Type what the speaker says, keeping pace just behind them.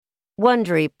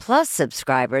Wondery Plus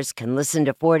subscribers can listen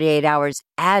to 48 Hours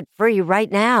ad-free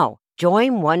right now.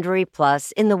 Join Wondery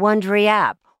Plus in the Wondery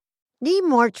app. Need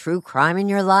more true crime in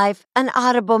your life? An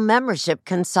Audible membership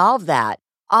can solve that.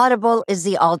 Audible is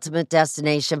the ultimate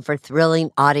destination for thrilling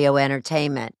audio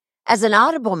entertainment. As an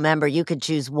Audible member, you can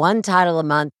choose one title a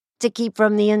month to keep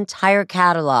from the entire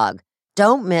catalog.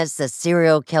 Don't miss The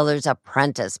Serial Killer's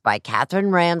Apprentice by Katherine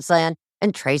Ramsland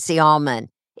and Tracy Ullman.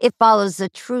 It follows the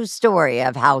true story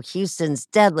of how Houston's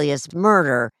deadliest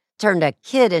murder turned a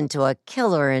kid into a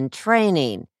killer in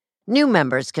training. New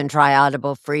members can try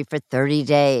Audible free for 30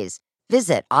 days.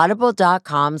 Visit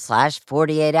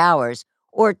audible.com/48 hours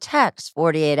or text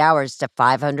 48 hours to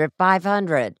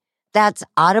 500-500. That's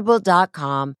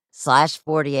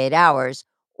audible.com/48 hours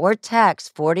or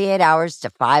text 48 hours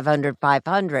to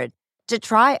 500-500 to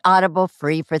try Audible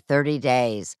free for 30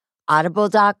 days.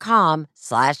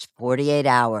 Audible.com/48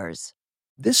 hours.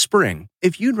 This spring,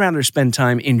 if you'd rather spend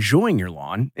time enjoying your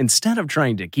lawn instead of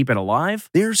trying to keep it alive,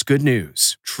 there's good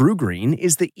news. True Green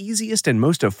is the easiest and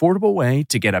most affordable way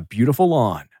to get a beautiful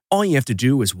lawn. All you have to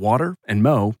do is water and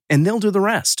mow, and they'll do the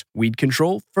rest. Weed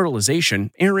control,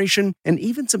 fertilization, aeration, and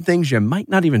even some things you might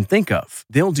not even think of.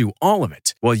 They'll do all of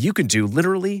it, while you can do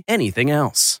literally anything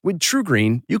else. With True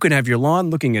Green, you can have your lawn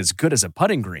looking as good as a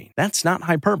putting green. That's not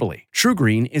hyperbole. True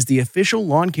Green is the official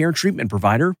lawn care treatment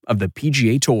provider of the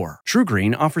PGA Tour. True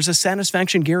Green offers a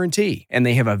satisfaction guarantee, and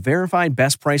they have a verified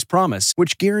best price promise,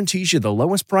 which guarantees you the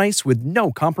lowest price with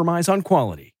no compromise on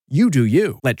quality. You do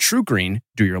you. Let True Green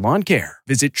do your lawn care.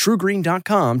 Visit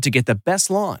truegreen.com to get the best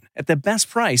lawn at the best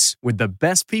price with the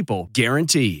best people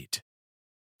guaranteed.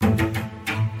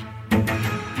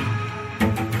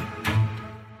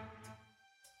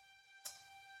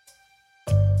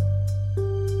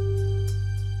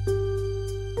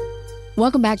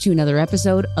 Welcome back to another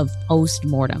episode of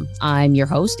Mortem. I'm your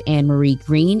host, Anne-Marie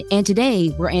Green, and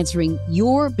today we're answering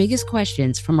your biggest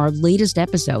questions from our latest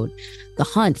episode, The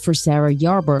Hunt for Sarah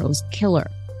Yarborough's Killer.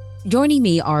 Joining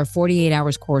me are 48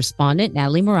 Hours correspondent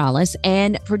Natalie Morales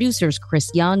and producers Chris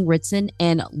Young, Ritson,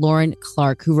 and Lauren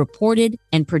Clark, who reported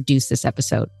and produced this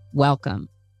episode. Welcome.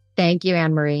 Thank you,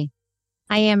 Anne-Marie.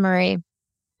 Hi, Anne-Marie.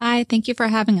 Hi, thank you for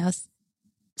having us.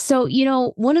 So,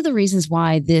 one of the reasons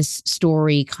why this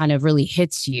story kind of really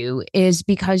hits you is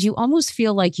because you almost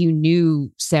feel like you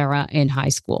knew Sarah in high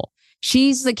school.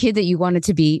 She's the kid that you wanted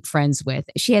to be friends with.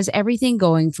 She has everything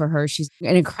going for her. She's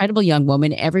an incredible young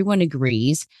woman. Everyone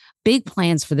agrees. Big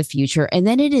plans for the future. And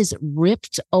then it is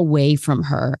ripped away from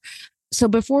her. So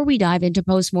before we dive into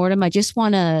postmortem, I just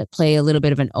want to play a little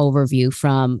bit of an overview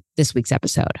from this week's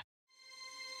episode.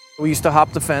 We used to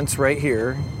hop the fence right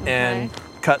here and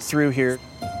cut through here.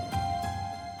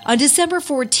 On December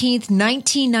 14th,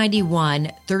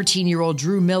 1991, 13-year-old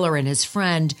Drew Miller and his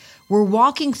friend were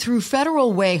walking through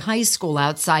Federal Way High School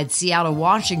outside Seattle,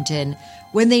 Washington,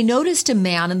 when they noticed a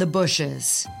man in the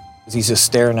bushes. He's just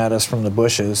staring at us from the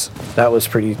bushes. That was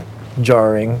pretty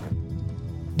jarring.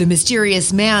 The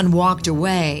mysterious man walked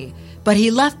away, but he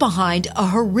left behind a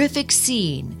horrific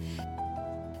scene.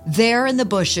 There in the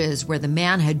bushes where the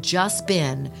man had just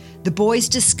been, the boys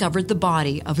discovered the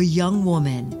body of a young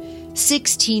woman,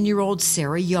 16-year-old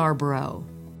Sarah Yarborough.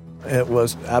 It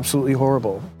was absolutely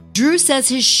horrible. Drew says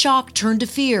his shock turned to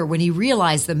fear when he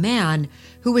realized the man,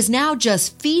 who was now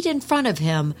just feet in front of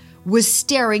him, was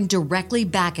staring directly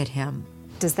back at him.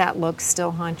 Does that look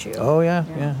still haunt you? Oh,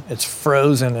 yeah. It's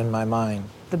frozen in my mind.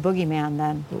 The boogeyman,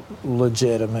 then.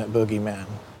 Legitimate boogeyman.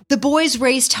 The boys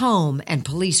raced home and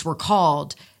police were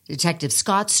called. Detective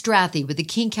Scott Strathy with the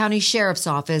King County Sheriff's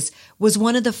Office was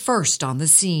one of the first on the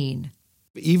scene.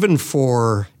 Even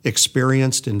for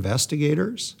experienced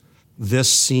investigators,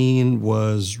 this scene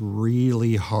was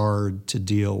really hard to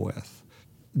deal with.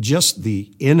 Just the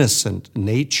innocent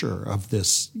nature of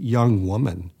this young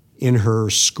woman in her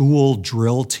school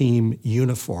drill team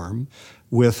uniform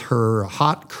with her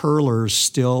hot curlers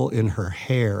still in her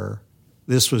hair.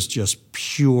 This was just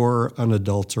pure,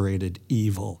 unadulterated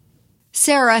evil.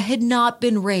 Sarah had not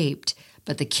been raped,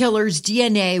 but the killer's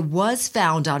DNA was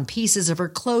found on pieces of her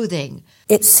clothing.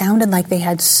 It sounded like they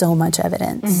had so much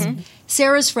evidence. Mm-hmm.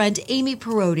 Sarah's friend Amy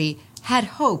Perotti had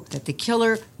hoped that the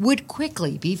killer would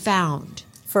quickly be found.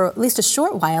 For at least a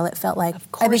short while, it felt like, of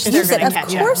course they're going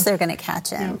to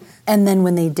catch him. Yeah. And then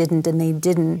when they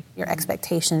didn't, your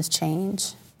expectations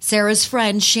change. Sarah's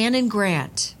friend Shannon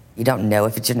Grant. You don't know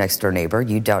if it's your next door neighbor.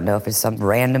 You don't know if it's some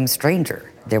random stranger.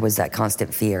 There was that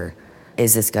constant fear.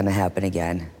 Is this going to happen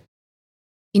again?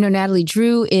 Natalie,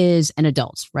 Drew is an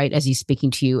adult, right, as he's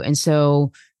speaking to you. And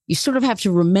so you sort of have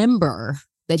to remember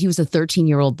that he was a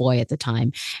 13-year-old boy at the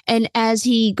time. And as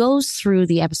he goes through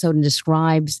the episode and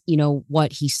describes,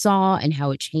 what he saw and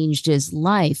how it changed his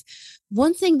life,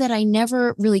 one thing that I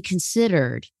never really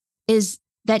considered is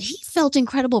that he felt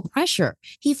incredible pressure.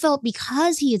 He felt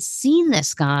because he had seen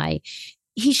this guy,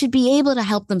 he should be able to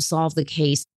help them solve the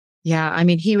case. Yeah, I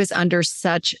mean, he was under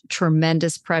such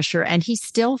tremendous pressure, and he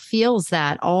still feels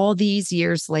that all these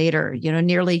years later,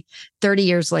 nearly 30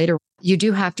 years later. You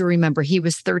do have to remember he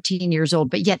was 13 years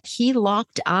old, but yet he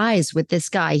locked eyes with this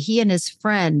guy. He and his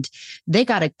friend, they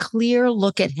got a clear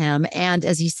look at him. And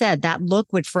as he said, that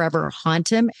look would forever haunt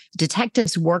him.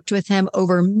 Detectives worked with him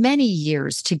over many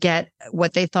years to get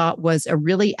what they thought was a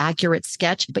really accurate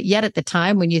sketch. But yet at the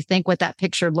time, when you think what that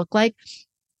picture looked like,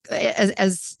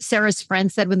 as Sarah's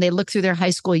friend said, when they looked through their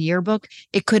high school yearbook,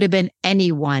 it could have been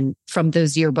anyone from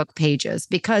those yearbook pages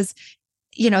because,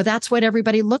 that's what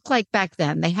everybody looked like back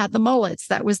then. They had the mullets.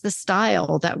 That was the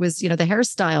style. That was, the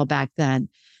hairstyle back then.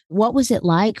 What was it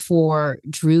like for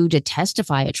Drew to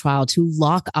testify at trial, to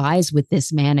lock eyes with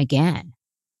this man again?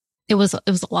 It was a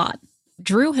lot.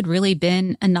 Drew had really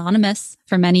been anonymous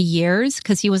for many years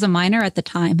because he was a minor at the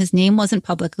time. His name wasn't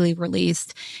publicly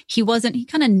released. He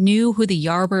kind of knew who the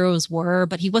Yarboroughs were,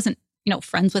 but he wasn't,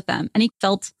 friends with them. And he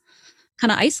felt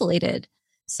kind of isolated.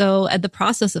 So at the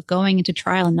process of going into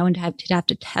trial and knowing he'd have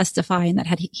to testify and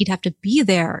that he'd have to be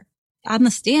there on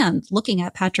the stand looking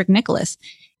at Patrick Nicholas,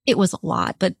 it was a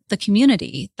lot. But the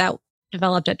community that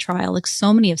developed at trial, like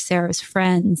so many of Sarah's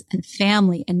friends and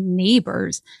family and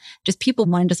neighbors, just people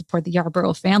wanting to support the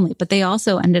Yarborough family, but they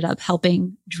also ended up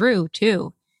helping Drew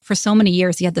too. For so many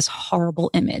years, he had this horrible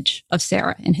image of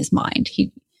Sarah in his mind.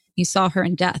 He saw her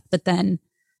in death, but then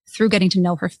through getting to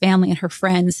know her family and her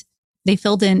friends, they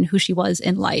filled in who she was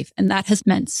in life. And that has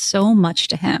meant so much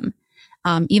to him.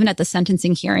 Even at the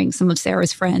sentencing hearing, some of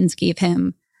Sarah's friends gave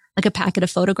him like a packet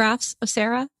of photographs of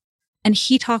Sarah. And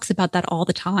he talks about that all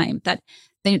the time, that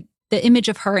the image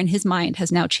of her in his mind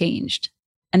has now changed.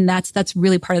 And that's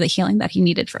really part of the healing that he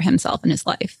needed for himself in his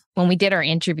life. When we did our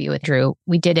interview with Drew,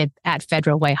 we did it at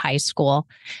Federal Way High School.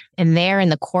 And there in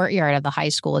the courtyard of the high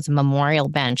school is a memorial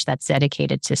bench that's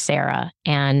dedicated to Sarah.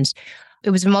 And it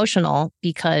was emotional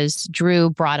because Drew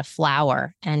brought a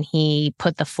flower and he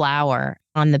put the flower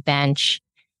on the bench.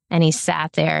 And he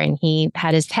sat there and he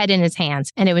had his head in his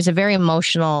hands. And it was a very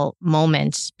emotional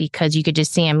moment because you could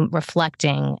just see him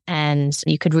reflecting and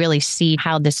you could really see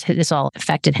how this all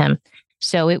affected him.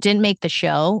 So it didn't make the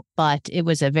show, but it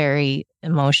was a very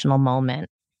emotional moment.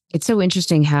 It's so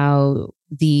interesting how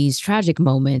these tragic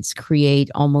moments create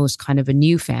almost kind of a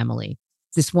new family.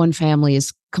 This one family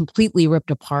is completely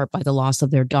ripped apart by the loss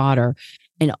of their daughter.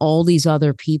 And all these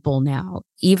other people now,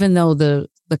 even though the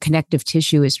connective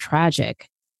tissue is tragic,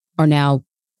 are now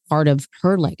part of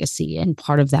her legacy and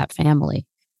part of that family.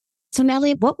 So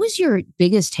Natalie, what was your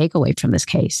biggest takeaway from this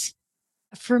case?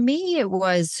 For me, it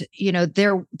was,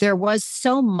 there was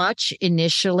so much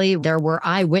initially. There were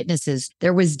eyewitnesses.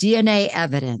 There was DNA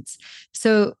evidence.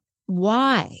 So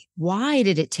why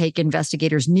did it take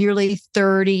investigators nearly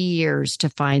 30 years to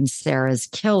find Sarah's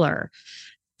killer?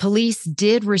 Police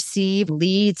did receive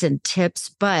leads and tips,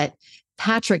 but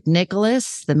Patrick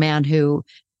Nicholas, the man who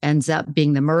ends up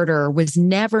being the murderer, was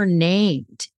never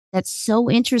named. That's so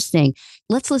interesting.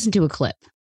 Let's listen to a clip.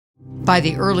 By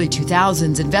the early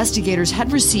 2000s, investigators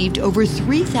had received over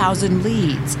 3,000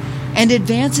 leads, and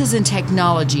advances in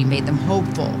technology made them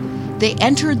hopeful. They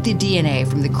entered the DNA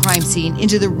from the crime scene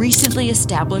into the recently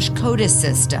established CODIS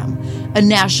system, a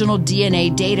national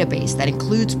DNA database that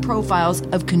includes profiles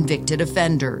of convicted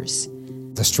offenders.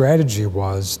 The strategy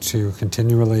was to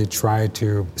continually try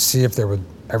to see if there would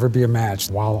ever be a match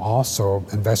while also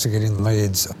investigating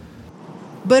leads.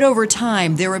 But over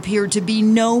time, there appeared to be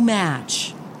no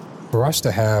match. For us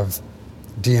to have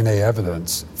DNA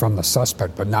evidence from the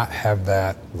suspect but not have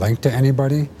that linked to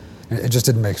anybody, it just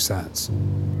didn't make sense.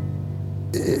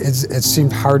 It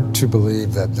seemed hard to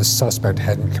believe that the suspect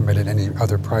hadn't committed any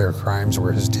other prior crimes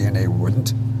where his DNA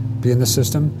wouldn't be in the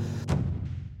system.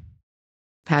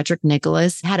 Patrick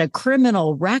Nicholas had a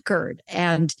criminal record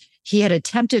and he had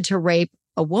attempted to rape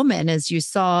a woman, as you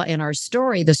saw in our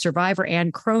story, the survivor,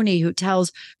 Ann Croney, who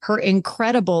tells her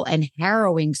incredible and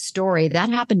harrowing story. That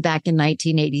happened back in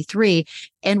 1983.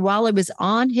 And while it was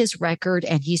on his record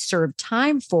and he served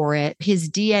time for it, his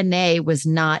DNA was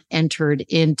not entered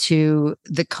into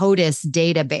the CODIS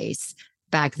database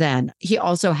back then. He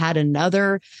also had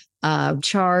another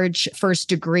charge,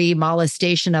 first-degree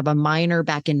molestation of a minor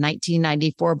back in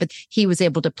 1994, but he was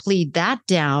able to plead that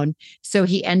down. So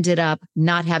he ended up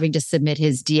not having to submit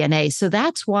his DNA. So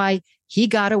that's why he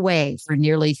got away for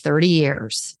nearly 30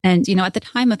 years. And, at the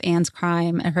time of Anne's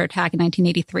crime and her attack in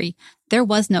 1983, there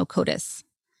was no CODIS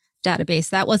database.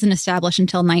 That wasn't established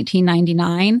until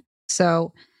 1999.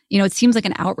 So, it seems like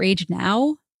an outrage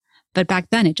now, but back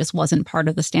then it just wasn't part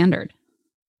of the standard.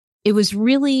 It was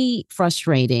really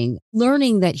frustrating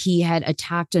learning that he had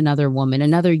attacked another woman,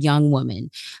 another young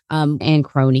woman, Anne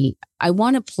Croney. I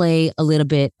want to play a little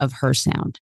bit of her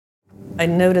sound. I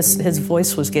noticed his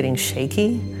voice was getting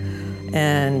shaky,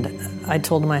 and I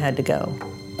told him I had to go.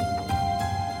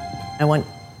 I went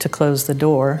to close the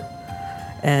door,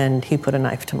 and he put a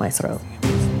knife to my throat.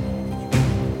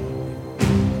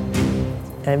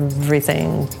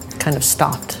 Everything kind of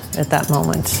stopped at that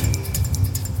moment.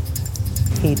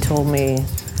 He told me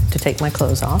to take my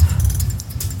clothes off.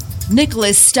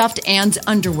 Nicholas stuffed Anne's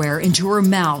underwear into her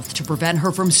mouth to prevent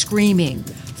her from screaming,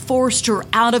 forced her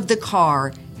out of the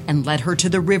car, and led her to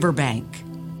the riverbank.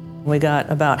 We got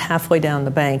about halfway down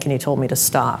the bank and he told me to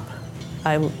stop.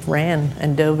 I ran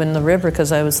and dove in the river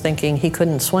because I was thinking he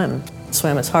couldn't swim.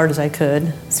 Swam as hard as I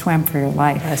could. Swam for your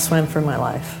life. I swam for my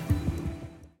life.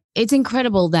 It's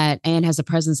incredible that Anne has a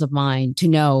presence of mind to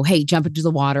know, hey, jump into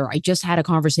the water. I just had a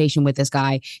conversation with this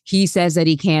guy. He says that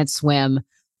he can't swim.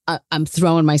 I'm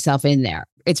throwing myself in there.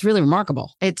 It's really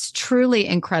remarkable. It's truly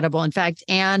incredible. In fact,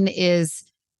 Anne is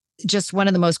just one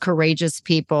of the most courageous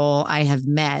people I have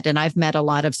met. And I've met a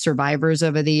lot of survivors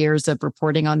over the years of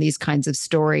reporting on these kinds of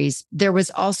stories. There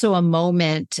was also a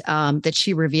moment that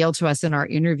she revealed to us in our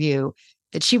interview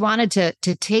that she wanted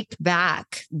to take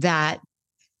back that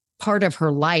part of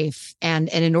her life. And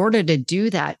in order to do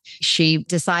that, she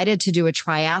decided to do a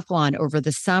triathlon over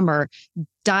the summer,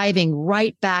 diving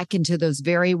right back into those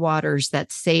very waters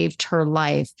that saved her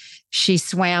life. She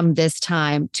swam this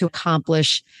time to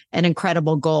accomplish an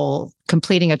incredible goal,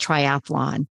 completing a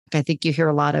triathlon. I think you hear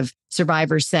a lot of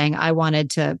survivors saying, I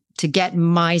wanted to get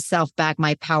myself back,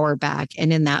 my power back.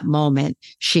 And in that moment,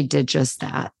 she did just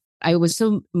that. I was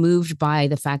so moved by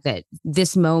the fact that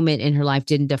this moment in her life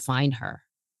didn't define her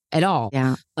at all.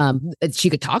 Yeah. She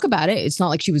could talk about it. It's not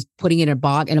like she was putting it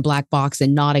in a black box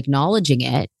and not acknowledging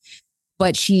it,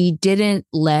 but she didn't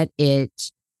let it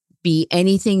be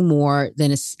anything more than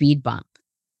a speed bump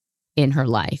in her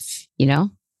life,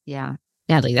 Yeah.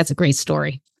 Natalie, that's a great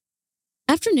story.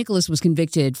 After Nicholas was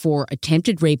convicted for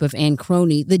attempted rape of Anne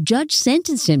Croney, the judge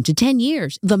sentenced him to 10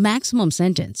 years, the maximum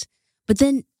sentence. But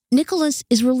then Nicholas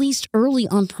is released early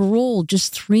on parole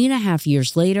just 3.5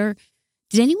 years later.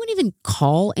 Did anyone even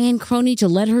call Anne Croney to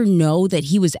let her know that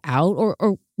he was out,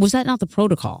 or was that not the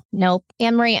protocol? Nope.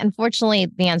 Anne-Marie, unfortunately,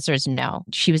 the answer is no.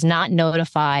 She was not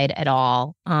notified at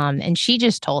all. And she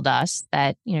just told us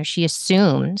that, she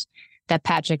assumed that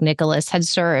Patrick Nicholas had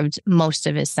served most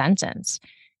of his sentence.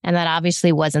 And that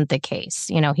obviously wasn't the case.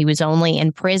 He was only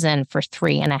in prison for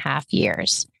 3.5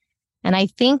 years. And I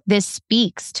think this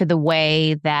speaks to the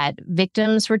way that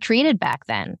victims were treated back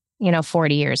then,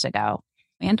 40 years ago.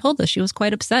 Anne told us she was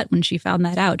quite upset when she found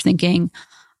that out, thinking,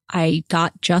 I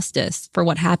got justice for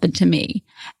what happened to me,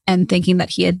 and thinking that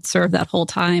he had served that whole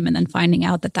time, and then finding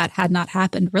out that had not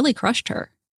happened really crushed her.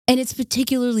 And it's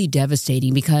particularly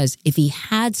devastating because if he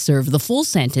had served the full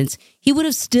sentence, he would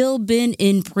have still been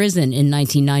in prison in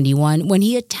 1991 when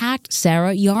he attacked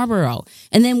Sarah Yarborough.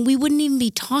 And then we wouldn't even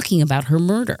be talking about her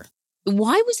murder.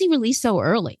 Why was he released so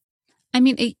early? I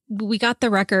mean, we got the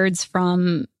records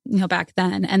from, back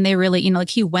then, and they really,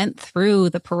 he went through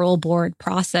the parole board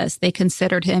process. They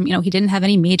considered him, he didn't have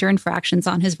any major infractions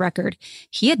on his record.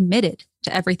 He admitted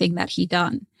to everything that he'd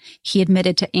done. He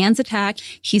admitted to Anne's attack.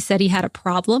 He said he had a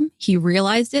problem. He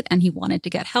realized it, and he wanted to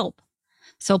get help.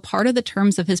 So part of the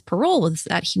terms of his parole was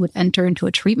that he would enter into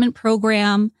a treatment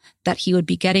program, that he would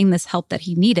be getting this help that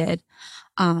he needed.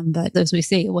 But as we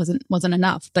see, it wasn't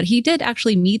enough. But he did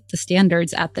actually meet the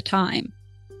standards at the time.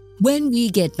 When we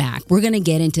get back, we're going to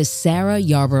get into Sarah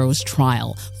Yarborough's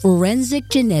trial. Forensic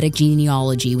genetic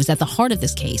genealogy was at the heart of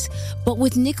this case. But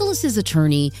with Nicholas's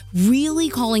attorney really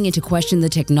calling into question the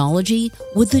technology,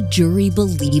 would the jury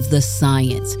believe the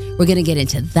science? We're going to get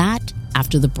into that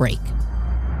after the break.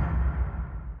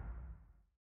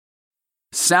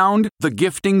 Sound the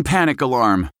gifting panic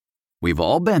alarm. We've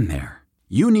all been there.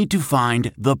 You need to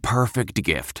find the perfect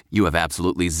gift. You have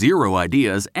absolutely zero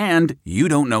ideas and you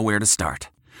don't know where to start.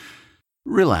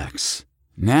 Relax.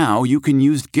 Now you can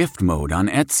use gift mode on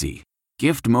Etsy.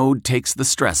 Gift mode takes the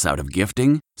stress out of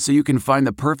gifting so you can find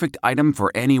the perfect item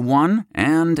for anyone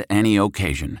and any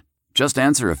occasion. Just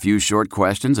answer a few short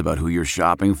questions about who you're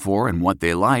shopping for and what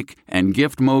they like, and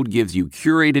gift mode gives you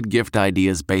curated gift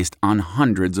ideas based on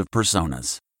hundreds of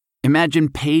personas. Imagine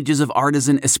pages of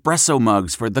artisan espresso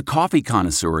mugs for the coffee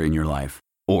connoisseur in your life,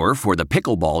 Or for the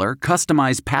pickleballer,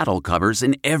 customize paddle covers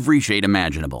in every shade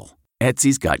imaginable.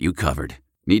 Etsy's got you covered.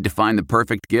 Need to find the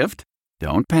perfect gift?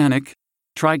 Don't panic.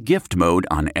 Try gift mode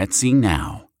on Etsy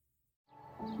now.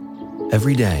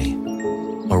 Every day,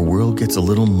 our world gets a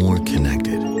little more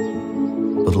connected,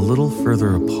 but a little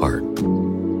further apart.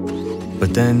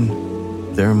 But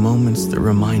then, there are moments that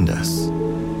remind us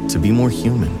to be more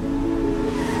human.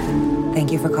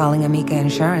 Thank you for calling Amica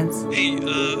Insurance. Hey,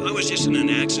 I was just in an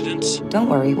accident. Don't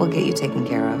worry, we'll get you taken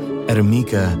care of. At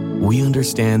Amica, we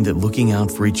understand that looking out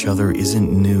for each other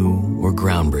isn't new or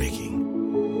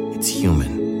groundbreaking. It's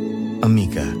human.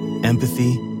 Amica,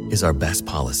 empathy is our best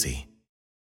policy.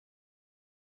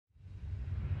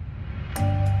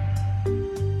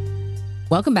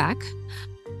 Welcome back.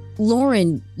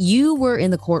 Lauren, you were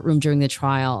in the courtroom during the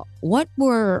trial. What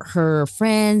were her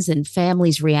friends and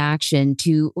family's reaction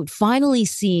to finally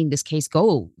seeing this case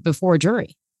go before a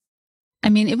jury? I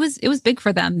mean, it was big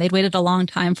for them. They'd waited a long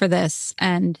time for this.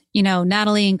 And, you know,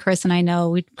 Natalie and Chris and I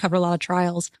know we cover a lot of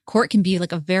trials. Court can be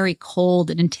like a very cold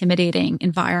and intimidating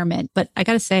environment. But I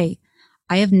got to say,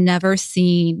 I have never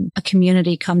seen a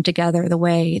community come together the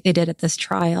way they did at this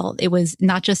trial. It was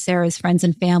not just Sarah's friends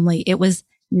and family. It was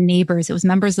neighbors. It was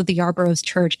members of the Yarborough's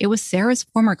church. It was Sarah's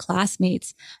former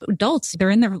classmates, adults. They're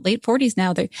in their late 40s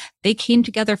now. They came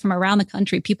together from around the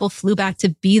country. People flew back to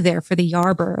be there for the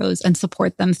Yarboroughs and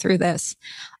support them through this.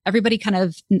 Everybody kind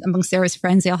of, among Sarah's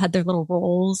friends, they all had their little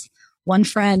roles. One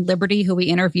friend, Liberty, who we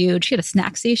interviewed, she had a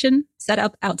snack station set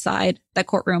up outside that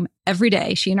courtroom every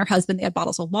day. She and her husband, they had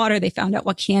bottles of water. They found out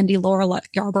what candy Laura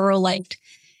Yarborough liked.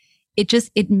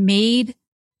 It made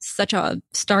such a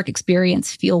stark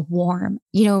experience feel warm.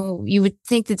 You know, you would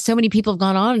think that so many people have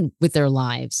gone on with their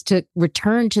lives to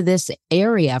return to this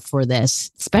area for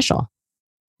this special.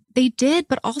 They did,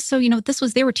 but also, you know,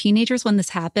 they were teenagers when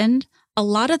this happened. A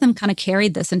lot of them kind of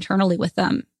carried this internally with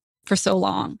them for so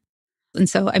long. And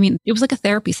so, I mean, it was like a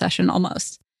therapy session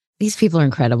almost. These people are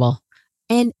incredible.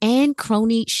 And Anne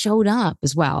Croney showed up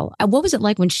as well. What was it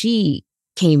like when she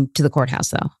came to the courthouse,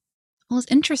 though? Well, it's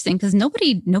interesting because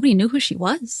nobody knew who she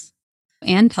was.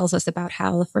 Anne tells us about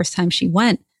how the first time she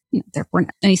went, you know, there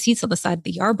weren't any seats on the side of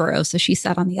the Yarborough, so she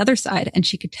sat on the other side, and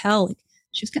she could tell like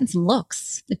she was getting some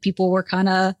looks. That people were kind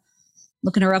of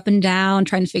looking her up and down,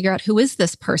 trying to figure out who is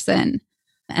this person.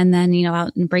 And then, you know,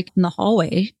 out and break in the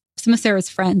hallway, some of Sarah's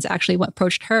friends actually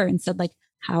approached her and said, like,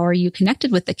 "How are you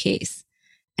connected with the case?"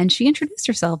 And she introduced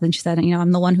herself, and she said, "You know,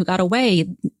 I'm the one who got away.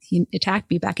 He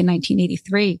attacked me back in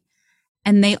 1983."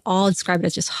 And they all described it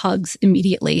as just hugs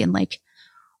immediately. And like,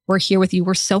 "We're here with you.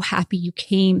 We're so happy you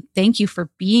came. Thank you for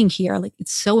being here. Like,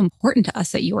 it's so important to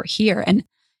us that you are here." And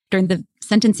during the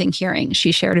sentencing hearing,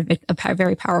 she shared a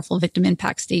very powerful victim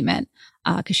impact statement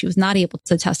because she was not able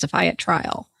to testify at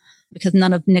trial because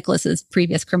none of Nicholas's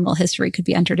previous criminal history could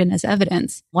be entered in as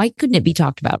evidence. Why couldn't it be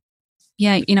talked about?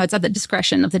 Yeah, you know, it's at the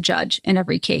discretion of the judge in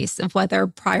every case of whether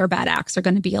prior bad acts are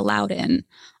going to be allowed in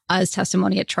as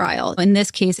testimony at trial. In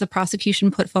this case, the prosecution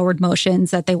put forward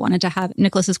motions that they wanted to have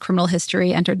Nicholas's criminal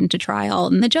history entered into trial.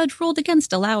 And the judge ruled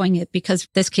against allowing it because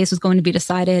this case was going to be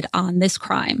decided on this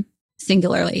crime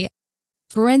singularly.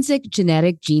 Forensic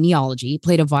genetic genealogy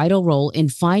played a vital role in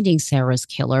finding Sarah's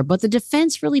killer, but the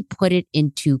defense really put it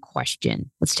into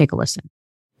question. Let's take a listen.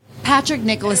 Patrick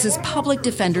Nicholas's public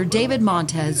defender, David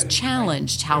Montez,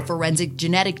 challenged how forensic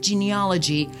genetic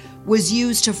genealogy was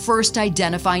used to first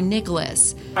identify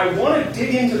Nicholas. I want to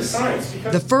dig into the science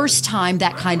because the first time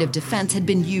that kind of defense had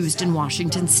been used in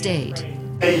Washington state.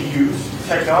 They use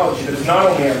technology that's not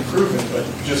only unproven, but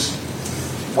just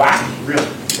wacky, really.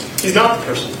 He's not the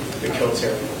person that killed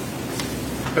Sarah.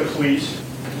 The police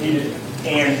needed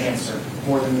an answer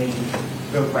more than they needed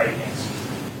the right answer.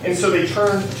 And so they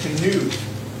turned to new,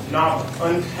 novel,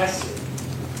 untested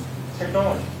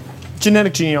technology.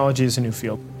 Genetic genealogy is a new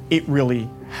field. It really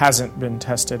hasn't been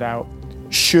tested out.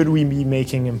 Should we be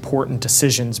making important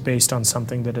decisions based on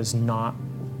something that is not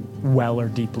well or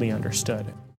deeply understood?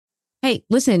 Hey,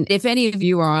 listen, if any of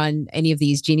you are on any of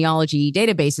these genealogy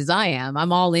databases,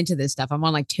 I'm all into this stuff. I'm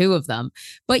on like 2 of them,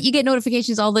 but you get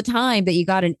notifications all the time that you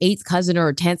got an 8th cousin or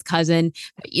a 10th cousin.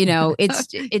 You know,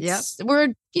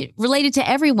 we're related to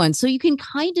everyone. So you can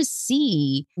kind of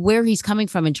see where he's coming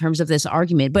from in terms of this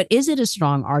argument. But is it a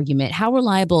strong argument? How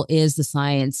reliable is the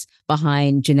science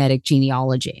behind genetic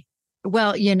genealogy?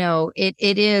 Well, you know, it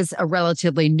is a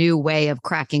relatively new way of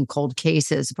cracking cold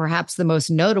cases, perhaps the most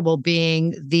notable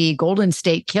being the Golden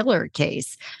State Killer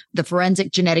case. The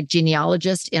forensic genetic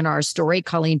genealogist in our story,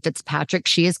 Colleen Fitzpatrick,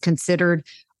 she is considered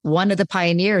one of the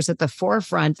pioneers at the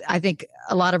forefront. I think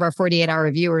a lot of our 48-hour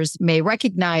viewers may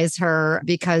recognize her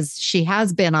because she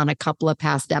has been on a couple of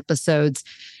past episodes,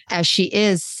 as she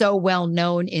is so well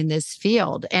known in this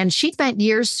field. And she spent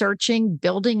years searching,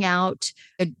 building out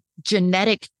a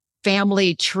genetic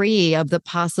family tree of the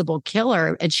possible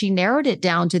killer. And she narrowed it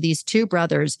down to these two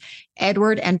brothers,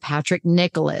 Edward and Patrick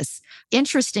Nicholas.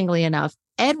 Interestingly enough,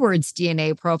 Edward's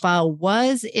DNA profile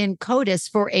was in CODIS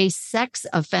for a sex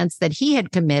offense that he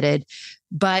had committed,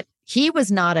 but he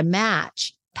was not a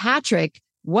match. Patrick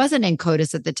wasn't in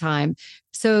CODIS at the time.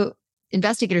 So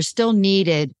investigators still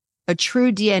needed a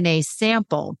true DNA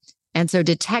sample. And so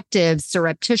detectives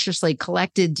surreptitiously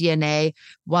collected DNA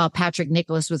while Patrick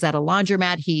Nicholas was at a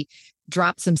laundromat. He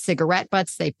dropped some cigarette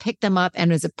butts. They picked them up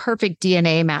and it was a perfect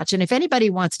DNA match. And if anybody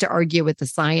wants to argue with the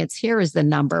science, here is the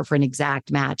number for an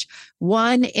exact match.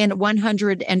 1 in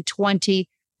 120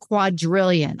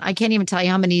 quadrillion. I can't even tell you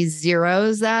how many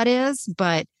zeros that is,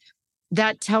 but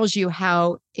that tells you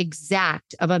how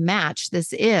exact of a match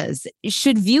this is.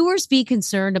 Should viewers be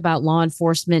concerned about law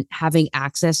enforcement having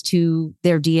access to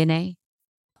their DNA?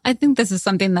 I think this is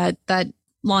something that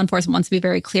law enforcement wants to be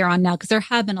very clear on now, because there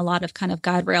have been a lot of kind of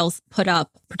guide rails put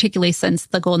up, particularly since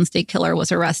the Golden State Killer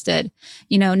was arrested.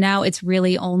 Now it's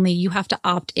really only you have to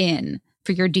opt in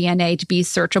for your DNA to be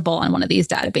searchable on one of these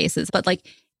databases. But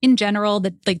in general,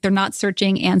 they're not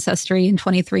searching Ancestry and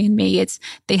 23andMe.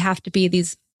 They have to be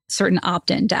these certain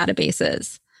opt-in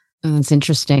databases. That's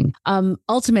interesting.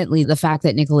 Ultimately, the fact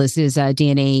that Nicholas's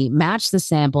DNA matched the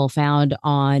sample found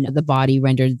on the body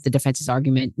rendered the defense's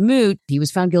argument moot. He was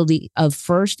found guilty of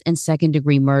first and second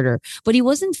degree murder, but he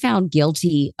wasn't found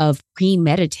guilty of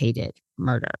premeditated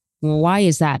murder. Why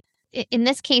is that? In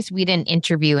this case, we didn't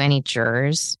interview any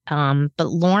jurors, but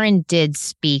Lauren did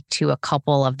speak to a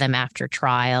couple of them after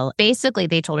trial. Basically,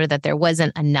 they told her that there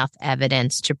wasn't enough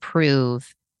evidence to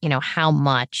prove, how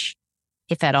much,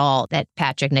 if at all, that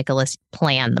Patrick Nicholas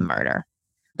planned the murder.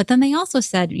 But then they also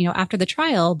said, after the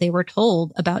trial, they were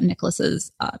told about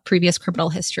Nicholas's previous criminal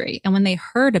history. And when they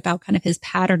heard about kind of his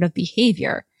pattern of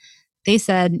behavior, they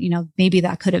said, maybe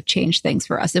that could have changed things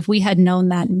for us. If we had known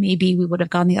that, maybe we would have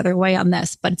gone the other way on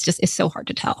this. But it's so hard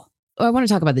to tell. I want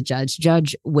to talk about the judge,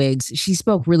 Judge Wiggs. She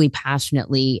spoke really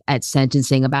passionately at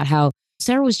sentencing about how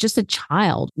Sarah was just a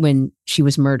child when she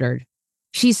was murdered.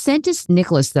 She sentenced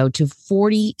Nicholas, though, to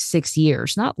 46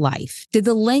 years, not life. Did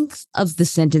the length of the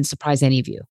sentence surprise any of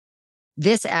you?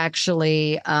 This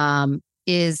actually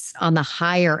is on the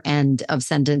higher end of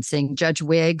sentencing. Judge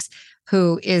Wiggs,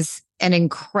 who is an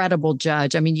incredible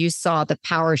judge. I mean, you saw the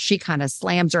power. She kind of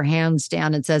slams her hands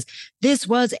down and says, "This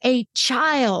was a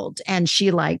child." And she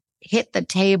hit the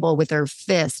table with her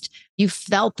fist. You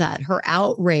felt that, her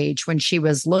outrage when she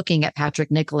was looking at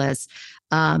Patrick Nicholas.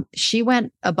 She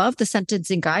went above the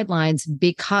sentencing guidelines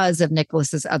because of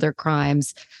Nicholas's other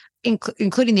crimes,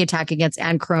 including the attack against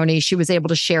Ann Crony. She was able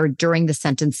to share during the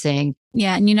sentencing.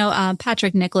 Yeah. And,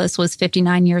 Patrick Nicholas was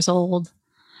 59 years old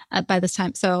by this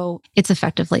time. So it's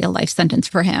effectively a life sentence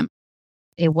for him.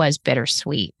 It was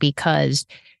bittersweet because,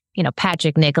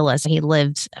 Patrick Nicholas, he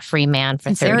lived a free man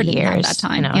for 30 years. Have that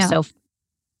time. So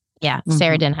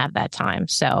Sarah didn't have that time.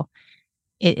 So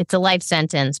it's a life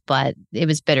sentence, but it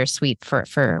was bittersweet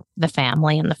for the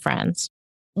family and the friends.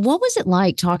 What was it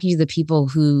like talking to the people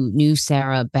who knew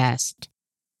Sarah best?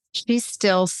 She's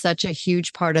still such a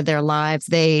huge part of their lives.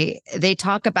 They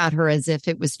talk about her as if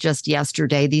it was just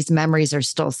yesterday. These memories are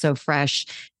still so fresh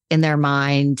in their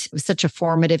mind. It was such a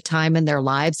formative time in their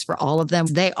lives for all of them.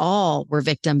 They all were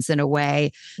victims in a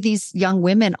way. These young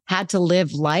women had to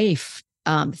live life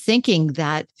thinking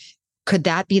that, could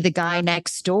that be the guy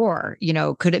next door?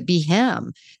 Could it be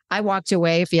him? I walked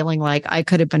away feeling like I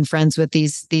could have been friends with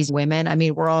these women. I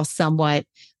mean, we're all somewhat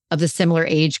of the similar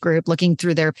age group. Looking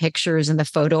through their pictures and the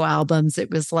photo albums, it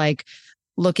was like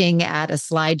looking at a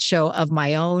slideshow of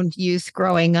my own youth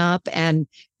growing up and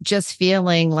just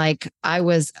feeling like I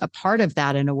was a part of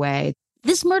that in a way.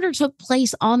 This murder took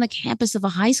place on the campus of a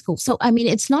high school. So, I mean,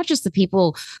 it's not just the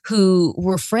people who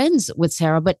were friends with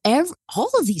Sarah, but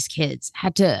all of these kids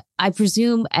had to, I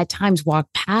presume, at times walk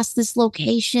past this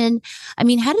location. I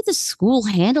mean, how did the school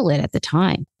handle it at the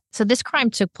time? So this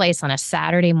crime took place on a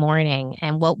Saturday morning.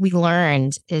 And what we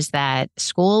learned is that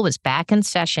school was back in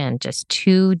session just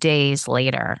 2 days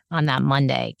later on that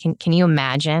Monday. Can you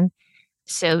imagine?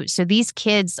 So these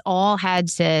kids all had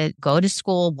to go to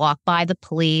school, walk by the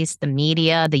police, the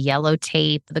media, the yellow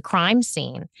tape, the crime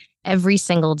scene every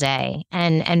single day.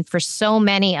 And for so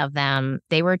many of them,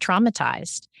 they were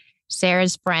traumatized.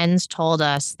 Sarah's friends told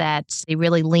us that they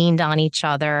really leaned on each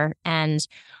other. And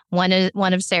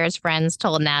One of Sarah's friends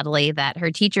told Natalie that her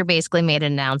teacher basically made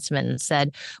an announcement and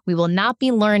said, "We will not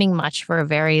be learning much for a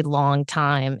very long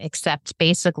time, except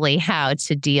basically how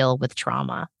to deal with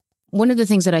trauma." One of the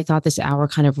things that I thought this hour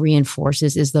kind of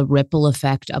reinforces is the ripple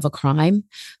effect of a crime.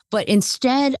 But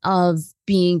instead of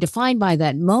being defined by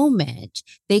that moment,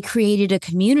 they created a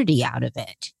community out of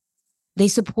it. They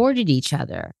supported each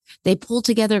other. They pulled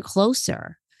together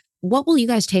closer. What will you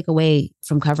guys take away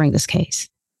from covering this case?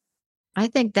 I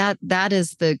think that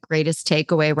is the greatest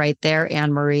takeaway right there,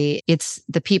 Anne-Marie. It's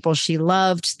the people she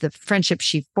loved, the friendship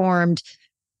she formed.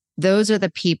 Those are the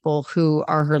people who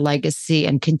are her legacy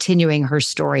and continuing her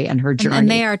story and her journey. And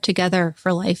they are together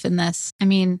for life in this. I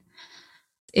mean,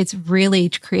 it's really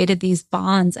created these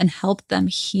bonds and helped them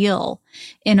heal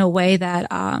in a way that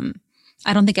I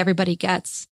don't think everybody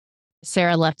gets.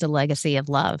 Sarah left a legacy of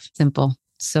love. Simple.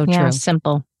 So Yeah, true.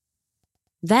 simple.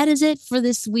 That is it for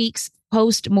this week's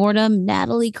Post-Mortem.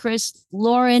 Natalie, Chris,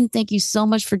 Lauren, thank you so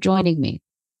much for joining me.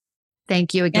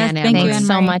 Thank you again, Yes, Anne-Marie. Thanks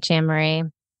so much, Anne-Marie.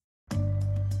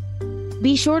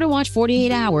 Be sure to watch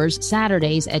 48 Hours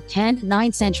Saturdays at 10,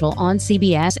 9 Central on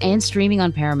CBS and streaming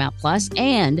on Paramount Plus.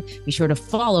 And be sure to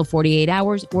follow 48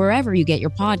 Hours wherever you get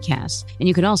your podcasts. And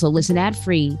you can also listen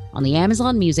ad-free on the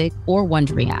Amazon Music or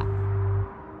Wondery app.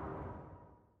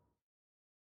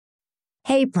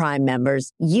 Hey, Prime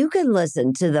members, you can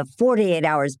listen to the 48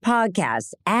 Hours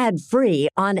podcast ad-free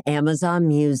on Amazon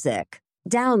Music.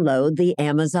 Download the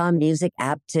Amazon Music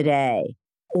app today.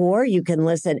 Or you can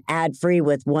listen ad-free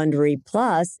with Wondery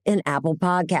Plus in Apple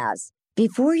Podcasts.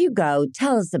 Before you go,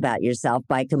 tell us about yourself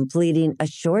by completing a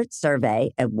short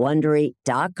survey at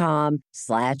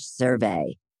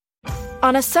Wondery.com/survey.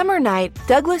 On a summer night,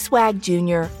 Douglas Wag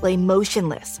Jr. lay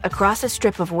motionless across a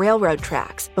strip of railroad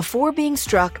tracks before being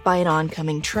struck by an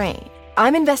oncoming train.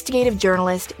 I'm investigative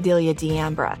journalist Delia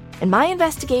D'Ambra, and my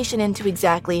investigation into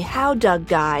exactly how Doug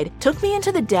died took me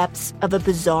into the depths of a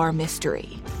bizarre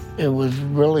mystery. It was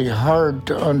really hard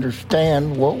to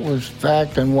understand what was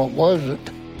fact and what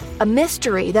wasn't. A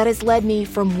mystery that has led me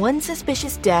from one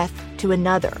suspicious death to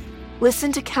another.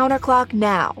 Listen to Counterclock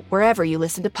now, wherever you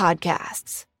listen to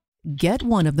podcasts. Get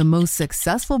one of the most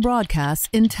successful broadcasts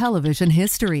in television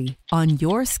history on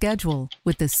your schedule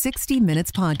with the 60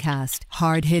 Minutes Podcast.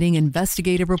 Hard-hitting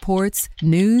investigative reports,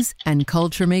 news, and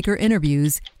culture maker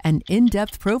interviews, and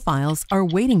in-depth profiles are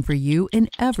waiting for you in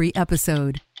every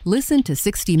episode. Listen to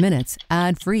 60 Minutes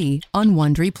ad-free on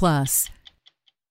Wondery Plus.